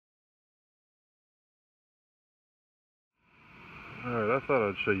thought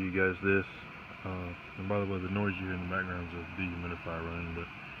I'd show you guys this. And by the way, the noise you hear in the background is a dehumidifier running. But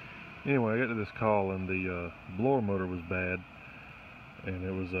anyway, I got to this call and the blower motor was bad, and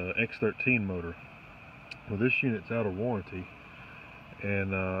it was a X-13 motor. Well, this unit's out of warranty,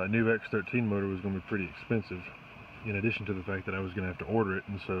 and a new X-13 motor was going to be pretty expensive, in addition to the fact that I was going to have to order it.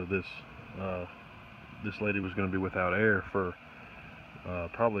 And so this lady was going to be without air for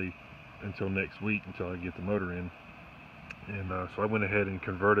probably until next week, until I get the motor in. And so I went ahead and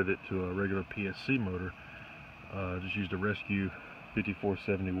converted it to a regular PSC motor. Just used a Rescue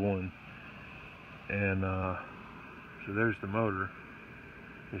 5471, and so there's the motor.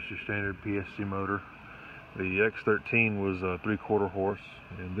 It's your standard PSC motor. The X-13 was 3/4 horse,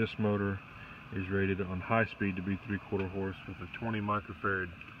 and this motor is rated on high speed to be 3/4 horse with a 20 microfarad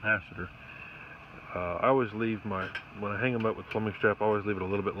capacitor. I always leave when I hang them up with plumbing strap, I always leave it a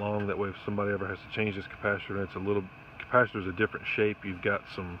little bit long. That way, if somebody ever has to change this capacitor, capacitor's a different shape. You've got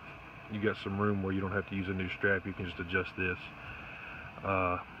some room where you don't have to use a new strap. You can just adjust this.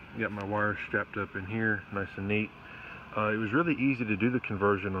 Got my wires strapped up in here, nice and neat. It was really easy to do the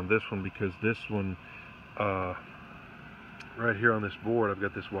conversion on this one, because this one, right here on this board, I've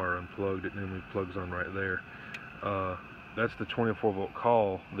got this wire unplugged. It normally plugs on right there. That's the 24-volt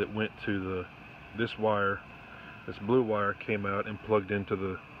call that went to this wire. This blue wire came out and plugged into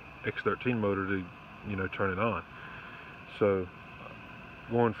the X-13 motor to, turn it on. So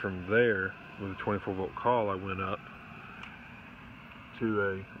going from there with a 24-volt call, I went up to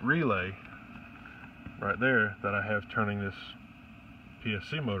a relay right there that I have turning this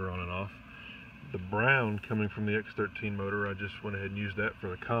PSC motor on and off. The brown coming from the X-13 motor, I just went ahead and used that for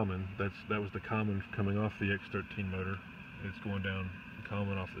the common. That was the common coming off the X-13 motor. It's going down the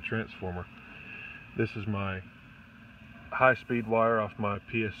common off the transformer. This is my high-speed wire off my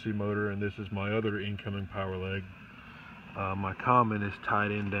PSC motor, and this is my other incoming power leg. My common is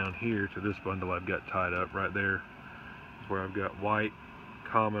tied in down here to this bundle I've got tied up. Right there is where I've got white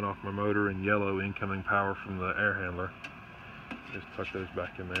common off my motor and yellow incoming power from the air handler. Just tuck those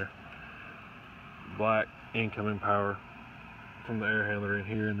back in there. Black incoming power from the air handler in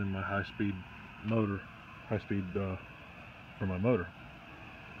here, and then my high-speed motor, for my motor.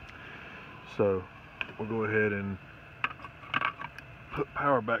 So we'll go ahead and put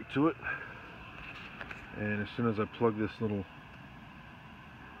power back to it. And as soon as I plug this little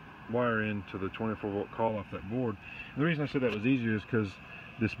wire into the 24-volt call off that board, and the reason I said that was easier is because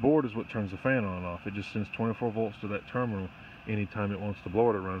this board is what turns the fan on and off. It just sends 24 volts to that terminal anytime it wants the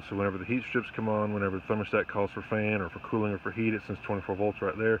blower to run. So whenever the heat strips come on, whenever the thermostat calls for fan or for cooling or for heat, it sends 24 volts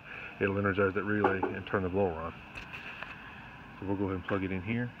right there. It'll energize that relay and turn the blower on. So we'll go ahead and plug it in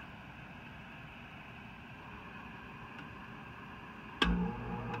here.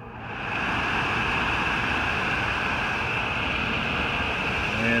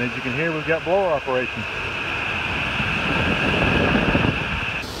 And as you can hear, we've got blower operation.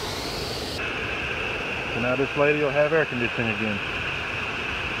 So now this lady will have air conditioning again.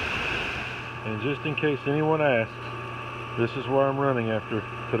 And just in case anyone asks, this is where I'm running after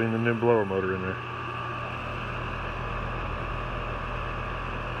putting the new blower motor in there.